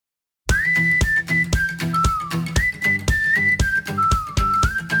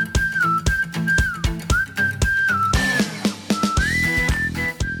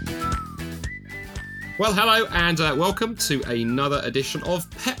Well, hello and welcome to another edition of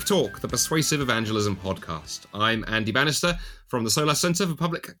Pep Talk, the Persuasive Evangelism podcast. I'm Andy Bannister from the Solar Centre for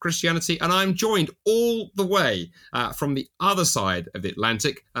Public Christianity, and I'm joined all the way from the other side of the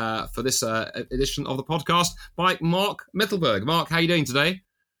Atlantic for this edition of the podcast by Mark Mittelberg. Mark, how are you doing today?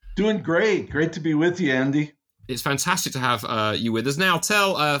 Doing great. Great to be with you, Andy. It's fantastic to have you with us. Now,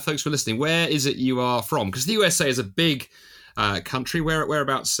 tell folks who are listening, where is it you are from? Because the USA is a big country.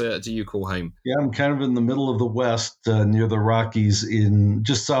 Whereabouts do you call home? Yeah, I'm kind of in the middle of the West, near the Rockies, in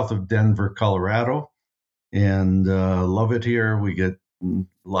just south of Denver, Colorado, and love it here. We get a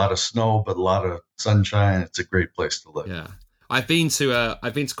lot of snow, but a lot of sunshine. It's a great place to live. Yeah, I've been to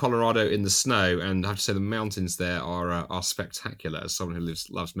Colorado in the snow, and I have to say the mountains there are spectacular. As someone who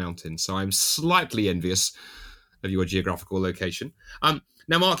loves mountains, so I'm slightly envious of your geographical location.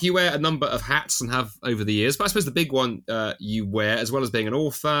 Now, Mark, you wear a number of hats and have over the years, but I suppose the big one you wear, as well as being an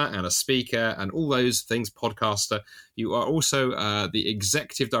author and a speaker and all those things, podcaster, you are also the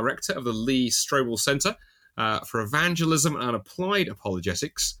executive director of the Lee Strobel Center for Evangelism and Applied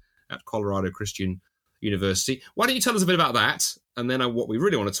Apologetics at Colorado Christian University. Why don't you tell us a bit about that? And then what we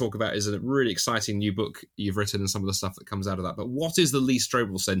really want to talk about is a really exciting new book you've written and some of the stuff that comes out of that. But what is the Lee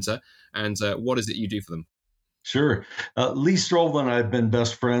Strobel Center, and what is it you do for them? Sure. Lee Strobel and I have been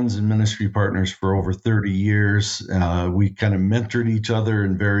best friends and ministry partners for over 30 years. We kind of mentored each other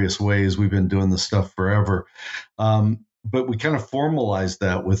in various ways. We've been doing this stuff forever. But we kind of formalized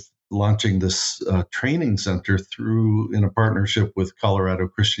that with launching this training center in a partnership with Colorado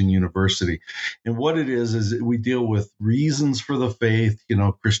Christian University. And what it is we deal with reasons for the faith,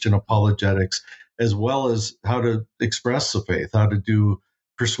 Christian apologetics, as well as how to express the faith, how to do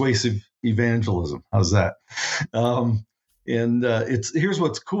persuasive evangelism. How's that? Here's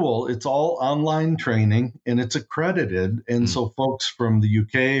what's cool. It's all online training and it's accredited. And so folks from the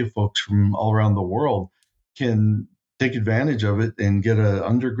UK, folks from all around the world can take advantage of it and get an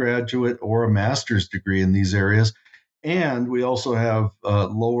undergraduate or a master's degree in these areas. And we also have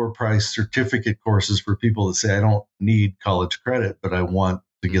lower price certificate courses for people that say, I don't need college credit, but I want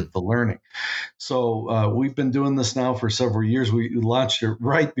to get the learning. So we've been doing this now for several years. We launched it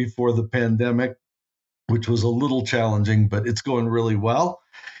right before the pandemic, which was a little challenging, but it's going really well.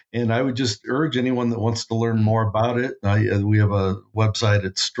 And I would just urge anyone that wants to learn more about it. We have a website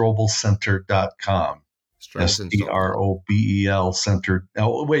at strobelcenter.com. Strobel Center.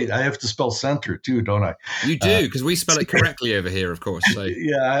 Oh, wait, I have to spell center too, don't I? You do, because we spell it correctly over here, of course. So.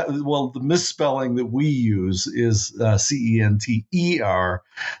 Yeah, well, the misspelling that we use is CENTER.com,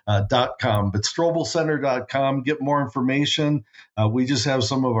 but strobelcenter.com. Get more information. We just have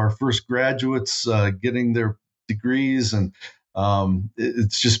some of our first graduates getting their degrees, and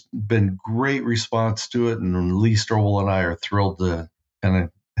it's just been great response to it. And Lee Strobel and I are thrilled to kind of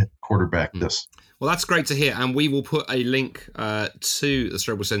quarterback this. Well, that's great to hear, and we will put a link to the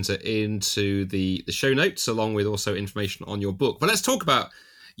Strobel Center into the show notes, along with also information on your book. But let's talk about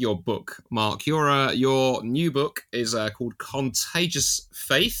your book, Mark. Your new book is called Contagious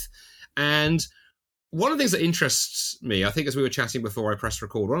Faith, and one of the things that interests me, I think as we were chatting before I pressed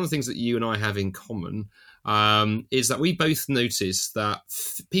record, one of the things that you and I have in common is that we both notice that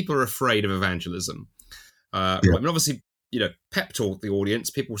people are afraid of evangelism. I mean, obviously, pep talk the audience.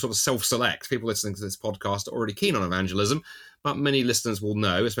 People sort of self-select. People listening to this podcast are already keen on evangelism, but many listeners will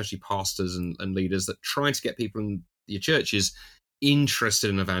know, especially pastors and leaders, that trying to get people in your churches interested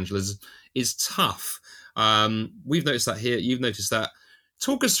in evangelism is tough. We've noticed that here. You've noticed that.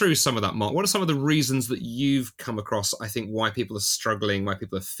 Talk us through some of that, Mark. What are some of the reasons that you've come across, I think, why people are struggling, why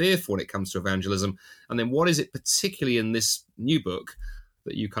people are fearful when it comes to evangelism? And then what is it particularly in this new book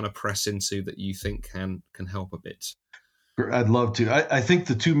that you kind of press into that you think can help a bit? I'd love to. I think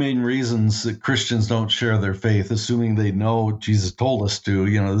the two main reasons that Christians don't share their faith, assuming they know Jesus told us to,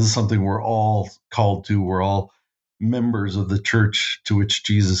 this is something we're all called to. We're all members of the church to which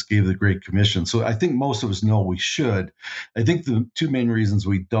Jesus gave the Great Commission. So I think most of us know we should. I think the two main reasons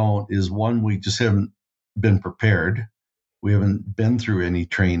we don't is, one, we just haven't been prepared. We haven't been through any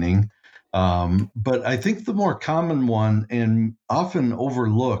training. But I think the more common one and often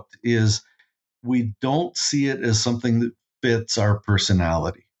overlooked is we don't see it as something that fits our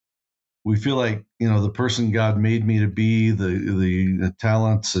personality. We feel like, the person God made me to be, the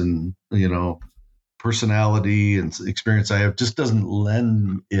talents and, personality and experience I have just doesn't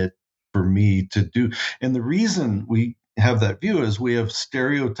lend it for me to do. And the reason we have that view is we have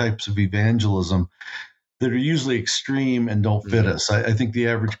stereotypes of evangelism that are usually extreme and don't fit us. I think the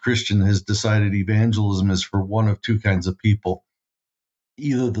average Christian has decided evangelism is for one of two kinds of people.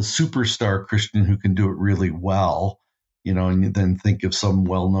 Either the superstar Christian who can do it really well, and then think of some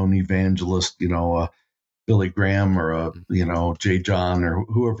well-known evangelist, Billy Graham or Jay John or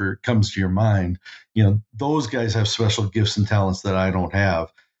whoever comes to your mind. Those guys have special gifts and talents that I don't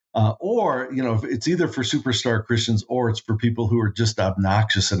have. Or if it's either for superstar Christians or it's for people who are just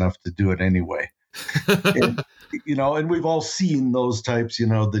obnoxious enough to do it anyway. And, and we've all seen those types,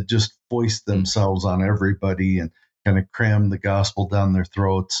 that just foist themselves on everybody and kind of cram the gospel down their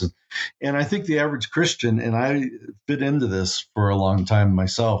throats. And I think the average Christian, and I fit into this for a long time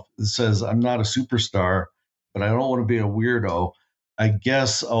myself, says, I'm not a superstar, but I don't want to be a weirdo. I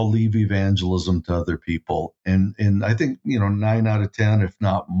guess I'll leave evangelism to other people. And I think, 9 out of 10, if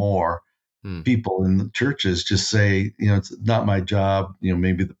not more, people in the churches just say, it's not my job.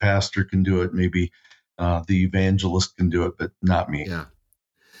 Maybe the pastor can do it. Maybe the evangelist can do it, but not me. Yeah.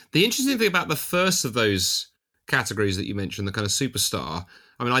 The interesting thing about the first of those categories that you mentioned, the kind of superstar,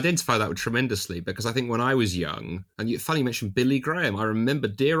 I identify that tremendously, because I think when I was young, and funny you mentioned Billy Graham, I remember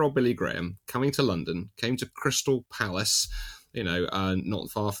dear old Billy Graham coming to London, came to Crystal Palace,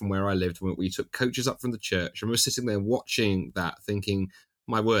 not far from where I lived. We took coaches up from the church, and we were sitting there watching that, thinking,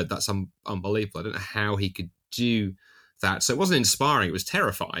 my word, that's unbelievable. I don't know how he could do that. So it wasn't inspiring, it was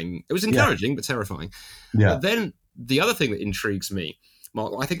terrifying. It was encouraging, but terrifying. Yeah. But then the other thing that intrigues me,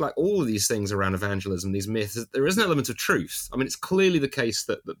 Mark, I think like all of these things around evangelism, these myths, there is an element of truth. It's clearly the case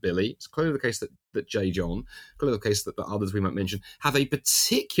that Billy, it's clearly the case that J. John, clearly the case that the others we might mention have a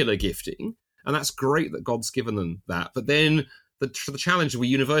particular gifting, and that's great that God's given them that. But then the challenge is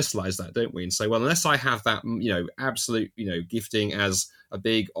we universalize that, don't we? And say, well, unless I have that, absolute, gifting as a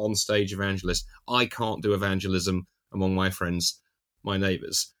big on-stage evangelist, I can't do evangelism among my friends, my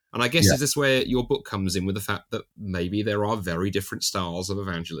neighbors. And I guess is this where your book comes in, with the fact that maybe there are very different styles of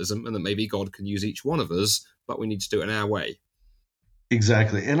evangelism, and that maybe God can use each one of us, but we need to do it in our way.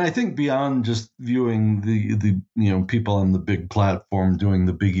 Exactly. And I think beyond just viewing the people on the big platform doing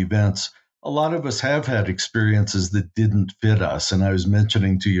the big events, a lot of us have had experiences that didn't fit us. And I was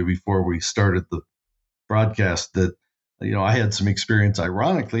mentioning to you before we started the broadcast that, I had some experience,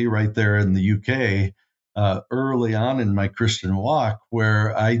 ironically, right there in the UK, early on in my Christian walk,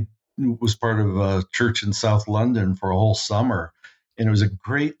 where I was part of a church in South London for a whole summer. And it was a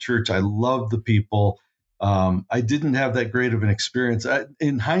great church. I loved the people. I didn't have that great of an experience.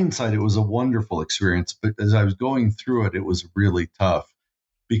 In hindsight, it was a wonderful experience. But as I was going through it, it was really tough,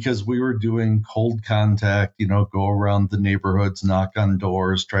 because we were doing cold contact, go around the neighborhoods, knock on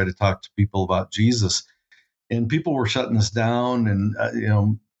doors, try to talk to people about Jesus. And people were shutting us down.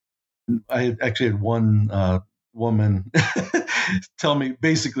 And, I actually had one woman tell me,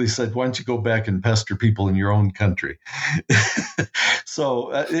 basically said, why don't you go back and pester people in your own country?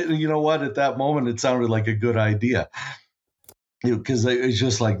 So, you know what? At that moment, it sounded like a good idea, because it's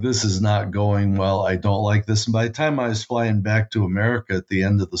just like, this is not going well. I don't like this. And by the time I was flying back to America at the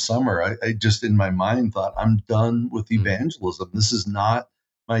end of the summer, I just in my mind thought, I'm done with evangelism. This is not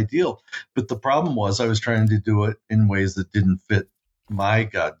my deal. But the problem was I was trying to do it in ways that didn't fit my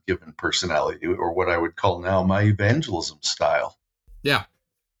God-given personality, or what I would call now my evangelism style. Yeah.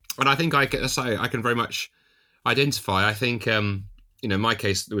 And I think I can very much identify. I think, in my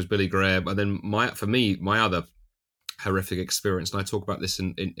case, there was Billy Graham. And then my other horrific experience, and I talk about this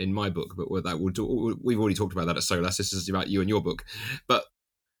in my book, but we've already talked about that at Solas. This is about you and your book. But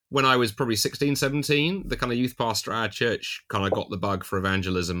when I was probably 16, 17, the kind of youth pastor at our church kind of got the bug for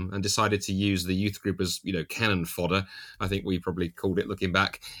evangelism and decided to use the youth group as, cannon fodder. I think we probably called it, looking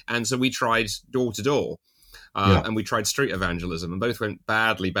back. And so we tried door to door. And we tried street evangelism, and both went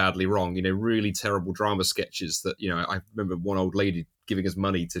badly wrong. Really terrible drama sketches that, I remember one old lady giving us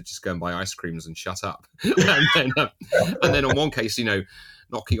money to just go and buy ice creams and shut up. and then on one case,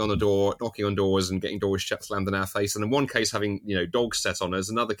 knocking on doors and getting doors shut, slammed in our face. And in one case, having, dogs set on us.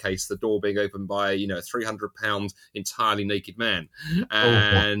 Another case, the door being opened by, a 300-pound entirely naked man.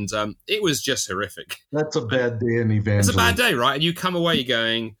 And it was just horrific. That's a bad day in evangelism. It's a bad day, right? And you come away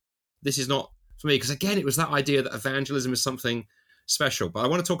going, this is not for me. Because again, it was that idea that evangelism is something special. But I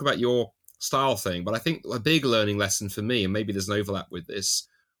want to talk about your style thing. But I think a big learning lesson for me, and maybe there's an overlap with this,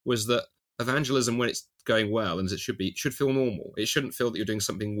 was that evangelism, when it's going well, and as it should be, it should feel normal. It shouldn't feel that you're doing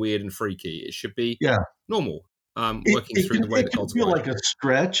something weird and freaky. It should be normal. Working through the way that God's feel like a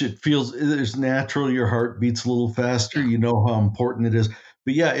stretch. It feels it's natural. Your heart beats a little faster. You know how important it is.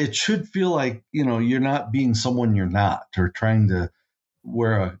 But it should feel like, you're not being someone you're not, or trying to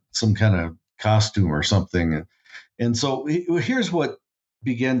wear some kind of costume or something. And so here's what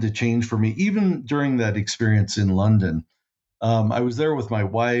began to change for me, even during that experience in London. I was there with my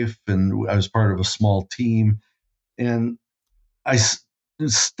wife, and I was part of a small team, and I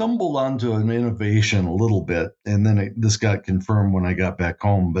stumbled onto an innovation a little bit, and then this got confirmed when I got back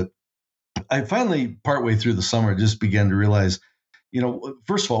home. But I finally, partway through the summer, just began to realize,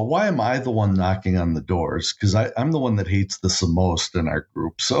 first of all, why am I the one knocking on the doors? Because I'm the one that hates this the most in our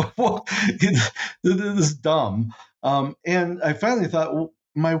group. So this is dumb. And I finally thought, well,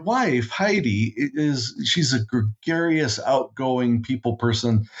 my wife, Heidi, she's a gregarious, outgoing people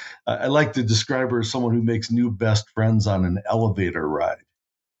person. I like to describe her as someone who makes new best friends on an elevator ride,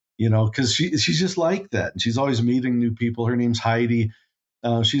 because she's just like that. And she's always meeting new people. Her name's Heidi.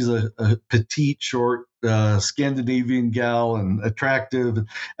 She's a petite, short, Scandinavian gal and attractive.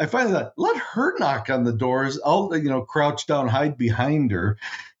 I finally thought, let her knock on the doors. I'll, crouch down, hide behind her,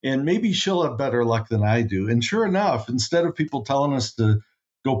 and maybe she'll have better luck than I do. And sure enough, instead of people telling us to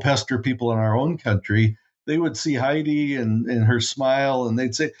go pester people in our own country, they would see Heidi and her smile, and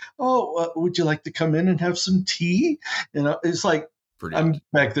they'd say, "Oh, would you like to come in and have some tea?" It's like, brilliant. I'm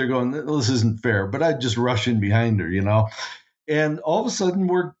back there going, "This isn't fair," but I'd just rush in behind her, And all of a sudden,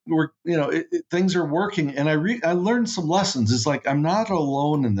 things are working, and I learned some lessons. It's like, I'm not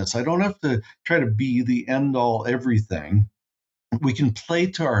alone in this. I don't have to try to be the end all everything. We can play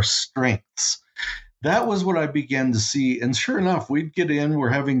to our strengths. That was what I began to see. And sure enough, we'd get in, we're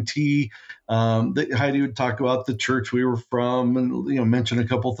having tea. Heidi would talk about the church we were from and, mention a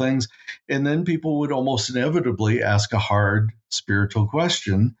couple things. And then people would almost inevitably ask a hard spiritual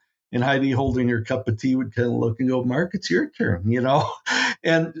question. And Heidi, holding her cup of tea, would kind of look and go, "Mark, it's your turn,"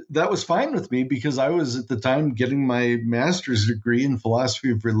 And that was fine with me because I was at the time getting my master's degree in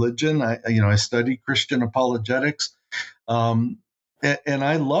philosophy of religion. I studied Christian apologetics. And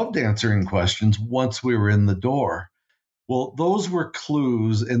I loved answering questions once we were in the door. Well, those were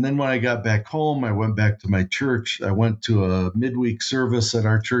clues. And then when I got back home, I went back to my church. I went to a midweek service at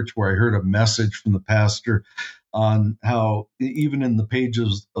our church where I heard a message from the pastor on how even in the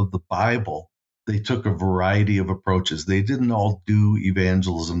pages of the Bible, they took a variety of approaches. They didn't all do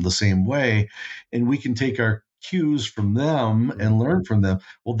evangelism the same way. And we can take our cues from them and learn from them.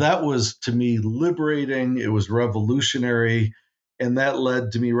 Well, that was, to me, liberating. It was revolutionary. And that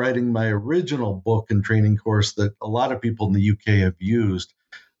led to me writing my original book and training course that a lot of people in the UK have used.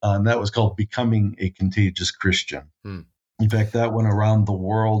 And that was called Becoming a Contagious Christian. In fact, that went around the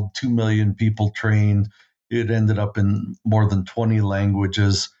world, 2 million people trained. It ended up in more than 20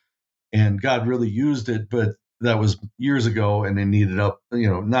 languages. And God really used it, but that was years ago, and it needed not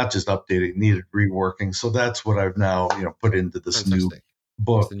just updating, it needed reworking. So that's what I've now, put into this new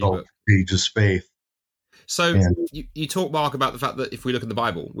book called Contagious Faith. So you talk, Mark, about the fact that if we look in the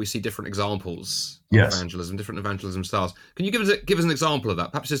Bible, we see different examples of evangelism, different evangelism styles. Can you give us an example of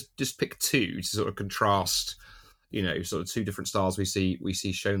that? Perhaps just pick two to sort of contrast, sort of two different styles we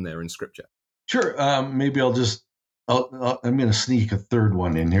see shown there in Scripture. Sure. Maybe I'm going to sneak a third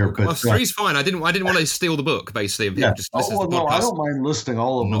one in here. But three's fine. I didn't want to steal the book, basically. And people just listen to the podcast. I don't mind listing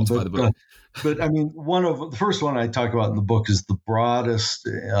all of them. But I mean, the first one I talk about in the book is the broadest.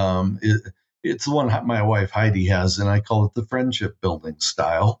 It's the one my wife Heidi has, and I call it the friendship building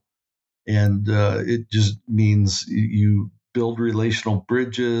style. And it just means you build relational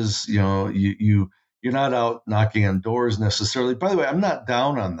bridges. You're not out knocking on doors necessarily. By the way, I'm not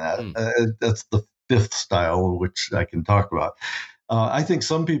down on that. That's the fifth style, which I can talk about. I think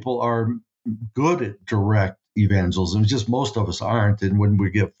some people are good at direct evangelism. Just most of us aren't. And when we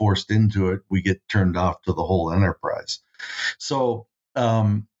get forced into it, we get turned off to the whole enterprise. So,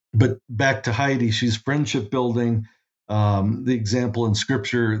 but back to Heidi, she's friendship building. The example in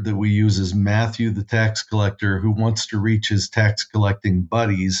Scripture that we use is Matthew, the tax collector, who wants to reach his tax collecting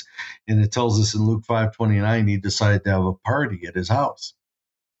buddies. And it tells us in Luke 5:29, he decided to have a party at his house.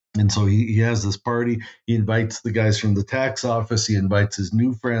 And so he has this party. He invites the guys from the tax office. He invites his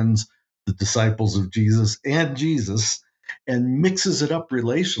new friends, the disciples of Jesus, and mixes it up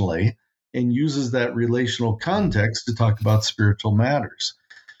relationally and uses that relational context to talk about spiritual matters.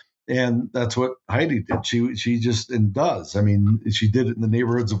 And that's what Heidi did. She just and does. I mean, she did it in the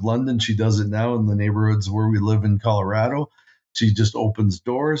neighborhoods of London. She does it now in the neighborhoods where we live in Colorado. She just opens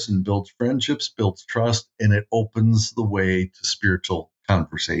doors and builds friendships, builds trust, and it opens the way to spiritual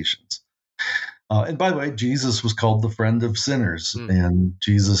conversations. And by the way, Jesus was called the friend of sinners. And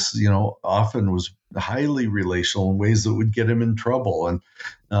Jesus, often was highly relational in ways that would get him in trouble. And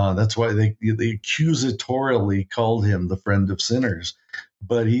that's why they accusatorially called him the friend of sinners.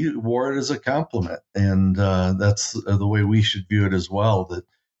 But he wore it as a compliment. And that's the way we should view it as well, that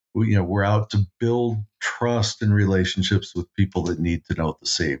we're out to build trust and relationships with people that need to know the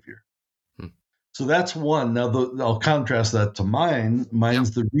Savior. So that's one. Now, I'll contrast that to mine.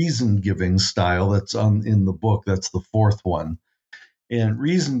 Mine's the reason-giving style that's in the book. That's the fourth one. And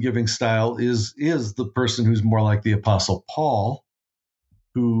reason-giving style is the person who's more like the Apostle Paul,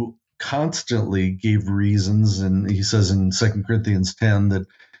 who constantly gave reasons. And he says in 2 Corinthians 10 that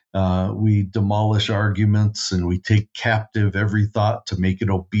we demolish arguments and we take captive every thought to make it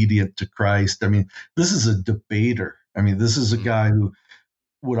obedient to Christ. I mean, this is a debater. I mean, this is a guy who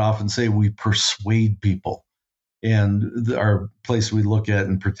would often say we persuade people. And our place we look at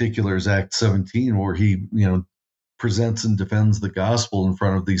in particular is Acts 17, where he, presents and defends the gospel in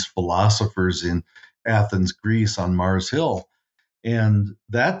front of these philosophers in Athens, Greece, on Mars Hill. And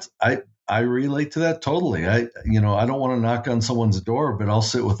that I relate to that totally. I don't want to knock on someone's door, but I'll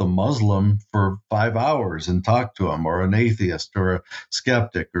sit with a Muslim for 5 hours and talk to him, or an atheist, or a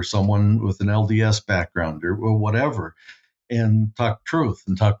skeptic, or someone with an LDS background, or whatever, and talk truth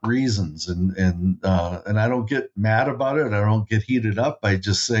and talk reasons. And I don't get mad about it. I don't get heated up. I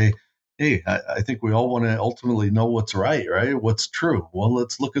just say, hey, I think we all want to ultimately know what's right? What's true? Well,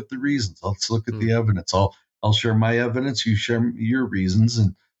 let's look at the reasons. Let's look at the evidence. I'll share my evidence. You share your reasons,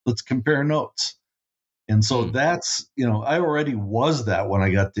 and let's compare notes. And so that's, I already was that when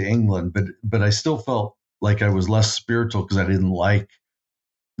I got to England, but I still felt like I was less spiritual because I didn't like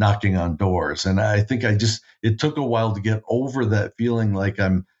knocking on doors. And I think it took a while to get over that feeling like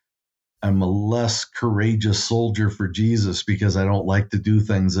I'm a less courageous soldier for Jesus because I don't like to do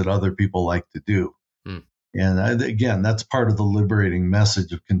things that other people like to do. And again, that's part of the liberating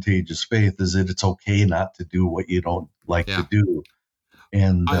message of Contagious Faith, is that it's okay not to do what you don't like to do.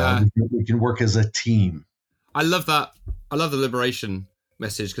 And we can work as a team. I love that. I love the liberation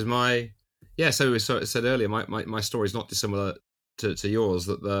message because so we said earlier, my story is not dissimilar to yours,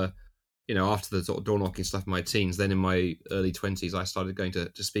 that after the sort of door knocking stuff in my teens, then in my early 20s, I started going to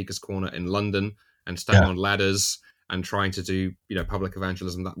Speaker's Corner in London and standing on ladders and trying to do, public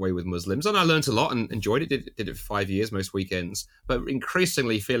evangelism that way with Muslims. And I learned a lot and enjoyed it. Did it for 5 years, most weekends, but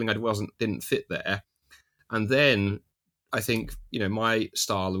increasingly feeling I didn't fit there. And then I think, my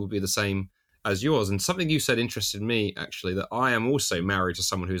style will be the same as yours. And something you said interested me, actually, that I am also married to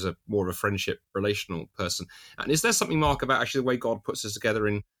someone who's more of a friendship, relational person. And is there something, Mark, about actually the way God puts us together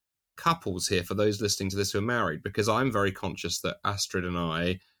in couples here for those listening to this who are married? Because I'm very conscious that Astrid and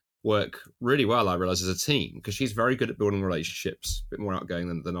I work really well, I realize, as a team, because she's very good at building relationships, a bit more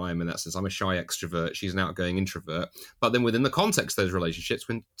outgoing than I am in that sense. I'm a shy extrovert, she's an outgoing introvert. But then within the context of those relationships,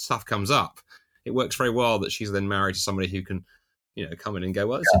 when stuff comes up, it works very well that she's then married to somebody who can, come in and go,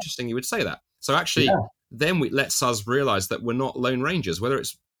 well, it's interesting you would say that. So actually, then it lets us realize that we're not lone rangers, whether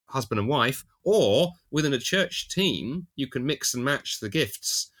it's husband and wife, or within a church team, you can mix and match the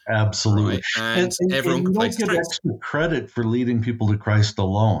gifts. Absolutely. Right? And everyone can play strengths. You don't get extra credit for leading people to Christ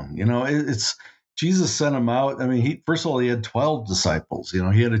alone. It's Jesus sent them out. I mean, first of all, he had 12 disciples. He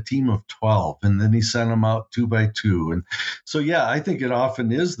had a team of 12, and then he sent them out 2 by 2. And so, I think it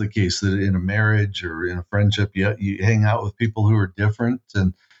often is the case that in a marriage or in a friendship, you hang out with people who are different.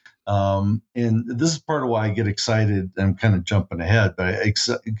 And this is part of why I get excited. I'm kind of jumping ahead, but I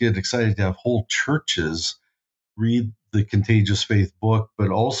get excited to have whole churches read the Contagious Faith book, but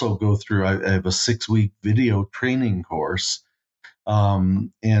also go through, I have a 6-week video training course.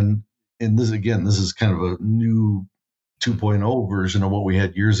 And this is kind of a new 2.0 version of what we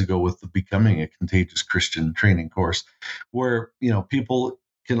had years ago with the Becoming a Contagious Christian training course, where, people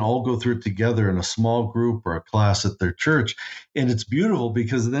can all go through it together in a small group or a class at their church. And it's beautiful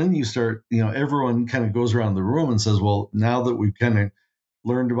because then you start, everyone kind of goes around the room and says, well, now that we've kind of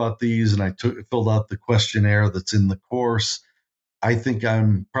learned about these and I filled out the questionnaire that's in the course, I think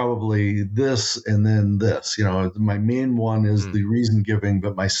I'm probably this and then this. My main one is the reason giving,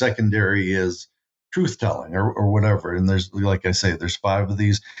 but my secondary is truth telling or whatever. And there's, like I say, there's 5 of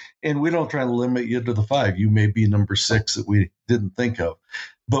these, and we don't try to limit you to the 5. You may be number 6 that we didn't think of.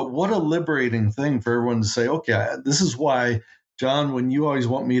 But what a liberating thing for everyone to say, okay, this is why, John, when you always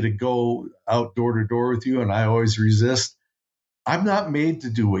want me to go out door to door with you and I always resist, I'm not made to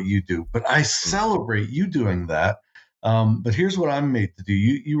do what you do, but I celebrate you doing that. But here's what I'm made to do.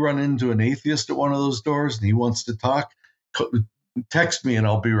 You run into an atheist at one of those doors and he wants to talk, text me and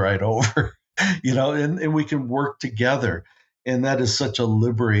I'll be right over, and we can work together. And that is such a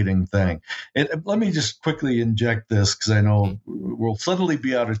liberating thing. And let me just quickly inject this because I know we'll suddenly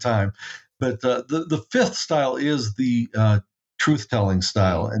be out of time. But the 5th style is the truth-telling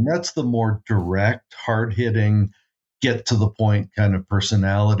style. And that's the more direct, hard-hitting, get to the point kind of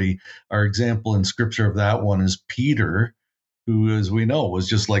personality. Our example in scripture of that one is Peter, who, as we know, was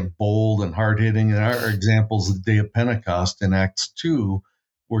just like bold and hard-hitting. And our example is the day of Pentecost in Acts 2,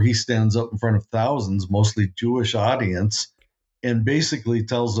 where he stands up in front of thousands, mostly Jewish audience, and basically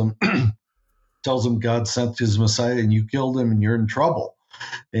tells them God sent his Messiah and you killed him and you're in trouble.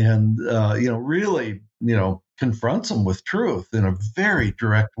 And, really, confronts them with truth in a very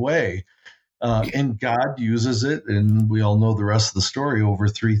direct way. And God uses it, and we all know the rest of the story. Over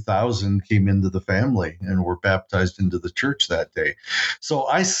 3,000 came into the family and were baptized into the church that day. So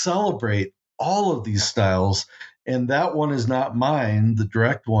I celebrate all of these styles, and that one is not mine, the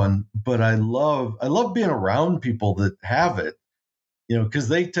direct one, but I love being around people that have it, because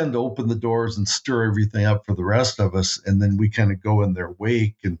they tend to open the doors and stir everything up for the rest of us, and then we kind of go in their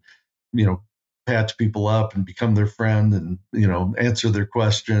wake and patch people up and become their friend and answer their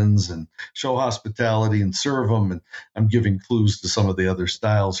questions and show hospitality and serve them. And I'm giving clues to some of the other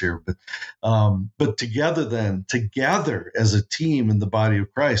styles here, but together as a team in the body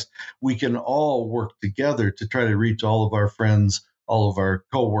of Christ, we can all work together to try to reach all of our friends, all of our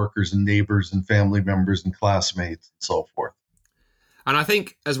coworkers and neighbors and family members and classmates and so forth. And I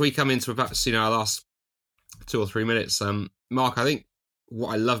think as we come into about our last 2 or 3 minutes, Mark, I think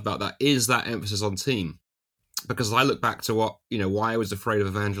what I love about that is that emphasis on team, because I look back to why I was afraid of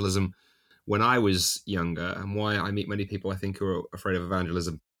evangelism when I was younger, and why I meet many people I think who are afraid of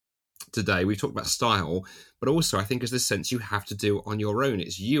evangelism today. We've talked about style, but also I think there's this sense you have to do it on your own.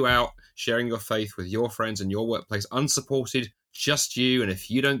 It's you out sharing your faith with your friends in your workplace, unsupported, just you. And if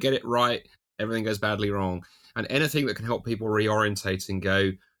you don't get it right, everything goes badly wrong. And anything that can help people reorientate and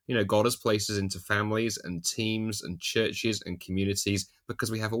go, God has placed us into families and teams and churches and communities because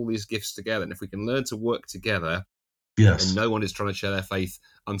we have all these gifts together. And if we can learn to work together, yes, and no one is trying to share their faith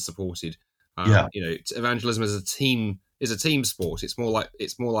unsupported. Evangelism is a team sport. It's more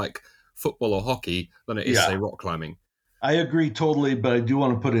like football or hockey than it is, say, rock climbing. I agree totally, but I do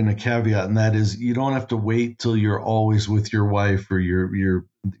want to put in a caveat, and that is you don't have to wait till you're always with your wife or your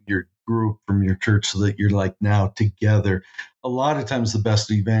group from your church so that you're like now together. A lot of times the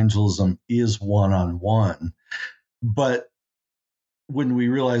best evangelism is one-on-one, but when we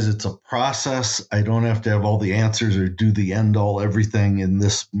realize it's a process, I don't have to have all the answers or do the end all everything in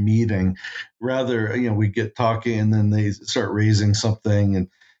this meeting. Rather, we get talking and then they start raising something. And,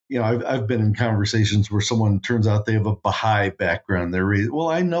 I've been in conversations where someone turns out they have a Baha'i background.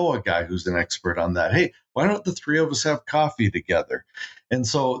 I know a guy who's an expert on that. Hey, why don't the three of us have coffee together? And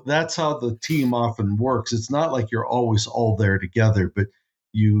so that's how the team often works. It's not like you're always all there together, but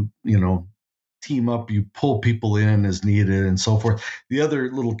you team up, you pull people in as needed and so forth. The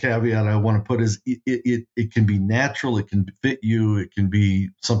other little caveat I want to put is it can be natural. It can fit you. It can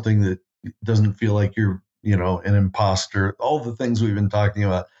be something that doesn't feel like you're, an imposter, all the things we've been talking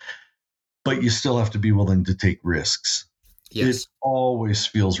about, but you still have to be willing to take risks. Yes. It always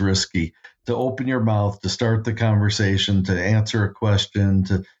feels risky to open your mouth, to start the conversation, to answer a question,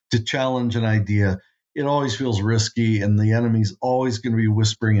 to challenge an idea. It always feels risky, and the enemy's always going to be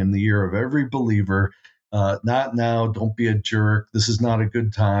whispering in the ear of every believer, not now, don't be a jerk, this is not a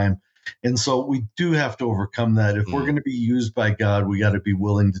good time. And so we do have to overcome that. If we're going to be used by God, we got to be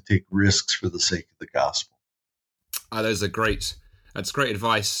willing to take risks for the sake of the gospel. That's great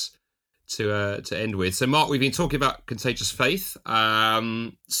advice to end with. So, Mark, we've been talking about Contagious Faith.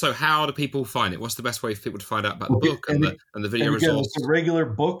 So how do people find it? What's the best way for people to find out about the book and the video results? It's a regular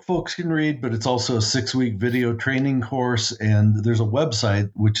book folks can read, but it's also a 6-week video training course. And there's a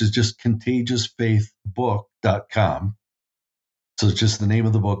website, which is just contagiousfaithbook.com. So it's just the name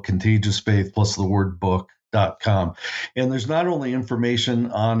of the book, Contagious Faith plus the word book.com. And there's not only information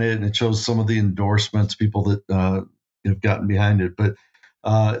on it, and it shows some of the endorsements, people that have gotten behind it, but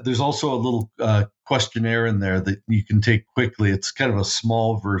there's also a little questionnaire in there that you can take quickly. It's kind of a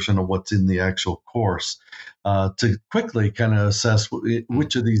small version of what's in the actual course to quickly kind of assess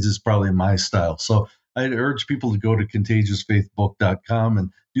which of these is probably my style. So I'd urge people to go to contagiousfaithbook.com and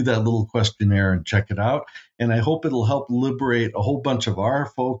do that little questionnaire and check it out. And I hope it'll help liberate a whole bunch of our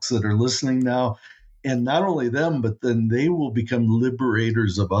folks that are listening now. And not only them, but then they will become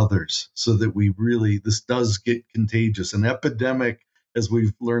liberators of others so that this does get contagious. An epidemic, as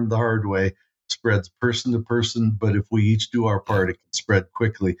we've learned the hard way, spreads person to person. But if we each do our part, it can spread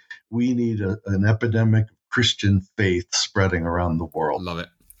quickly. We need an epidemic of Christian faith spreading around the world. Love it.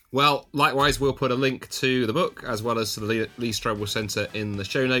 Well, likewise, we'll put a link to the book as well as to the Lee Strobel Centre in the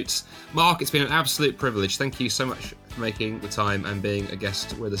show notes. Mark, it's been an absolute privilege. Thank you so much for making the time and being a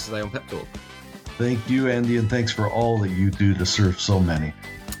guest with us today on Pep Talk. Thank you, Andy, and thanks for all that you do to serve so many.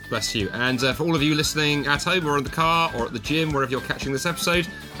 Bless you. And for all of you listening at home or in the car or at the gym, wherever you're catching this episode,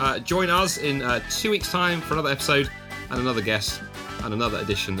 join us in 2 weeks' time for another episode and another guest and another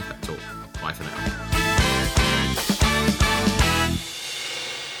edition of Pep Talk. Bye for now.